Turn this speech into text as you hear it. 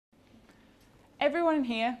Everyone in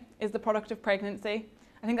here is the product of pregnancy.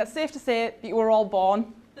 I think that's safe to say that you were all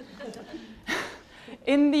born.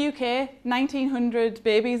 In the UK, 1,900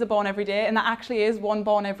 babies are born every day, and that actually is one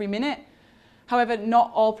born every minute. However, not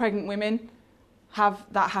all pregnant women have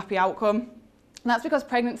that happy outcome. And that's because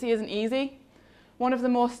pregnancy isn't easy. One of the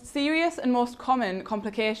most serious and most common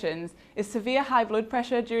complications is severe high blood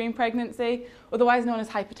pressure during pregnancy, otherwise known as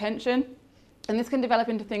hypertension. And this can develop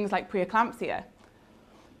into things like preeclampsia.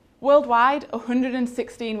 Worldwide,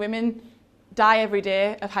 116 women die every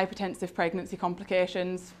day of hypertensive pregnancy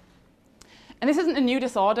complications. And this isn't a new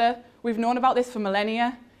disorder. We've known about this for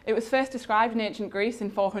millennia. It was first described in ancient Greece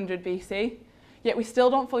in 400 BC, yet we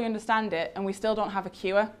still don't fully understand it and we still don't have a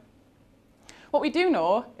cure. What we do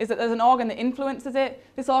know is that there's an organ that influences it.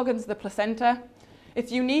 This organ's the placenta.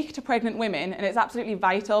 It's unique to pregnant women and it's absolutely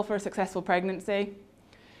vital for a successful pregnancy.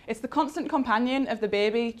 It's the constant companion of the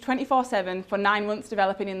baby 24/7 for 9 months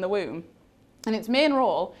developing in the womb. And its main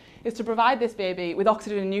role is to provide this baby with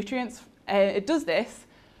oxygen and nutrients. It does this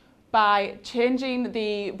by changing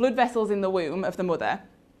the blood vessels in the womb of the mother,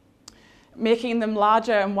 making them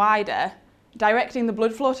larger and wider, directing the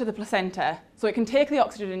blood flow to the placenta so it can take the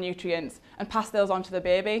oxygen and nutrients and pass those on to the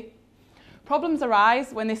baby. Problems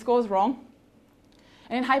arise when this goes wrong.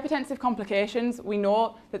 And in hypertensive complications, we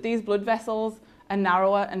know that these blood vessels are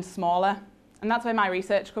narrower and smaller, and that's where my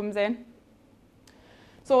research comes in.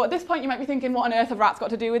 So at this point you might be thinking, what on earth have rats got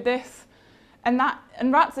to do with this? And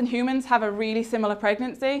rats and humans have a really similar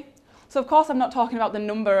pregnancy. So of course I'm not talking about the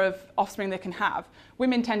number of offspring they can have.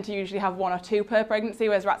 Women tend to usually have 1 or 2 per pregnancy,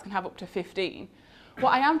 whereas rats can have up to 15.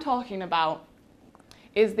 What I am talking about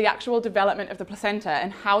is the actual development of the placenta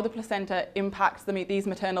and how the placenta impacts these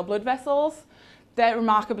maternal blood vessels. They're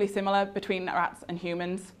remarkably similar between rats and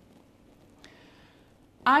humans.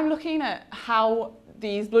 I'm looking at how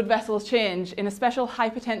these blood vessels change in a special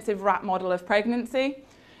hypertensive rat model of pregnancy,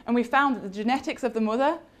 and we found that the genetics of the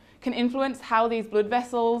mother can influence how these blood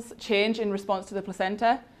vessels change in response to the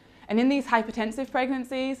placenta. And in these hypertensive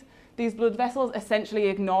pregnancies, these blood vessels essentially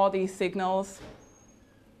ignore these signals.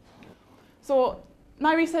 So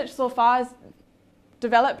my research so far has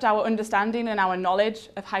developed our understanding and our knowledge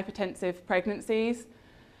of hypertensive pregnancies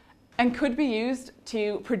and could be used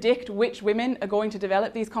to predict which women are going to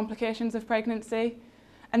develop these complications of pregnancy.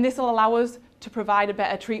 And this will allow us to provide a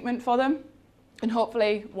better treatment for them. And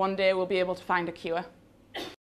hopefully one day we'll be able to find a cure.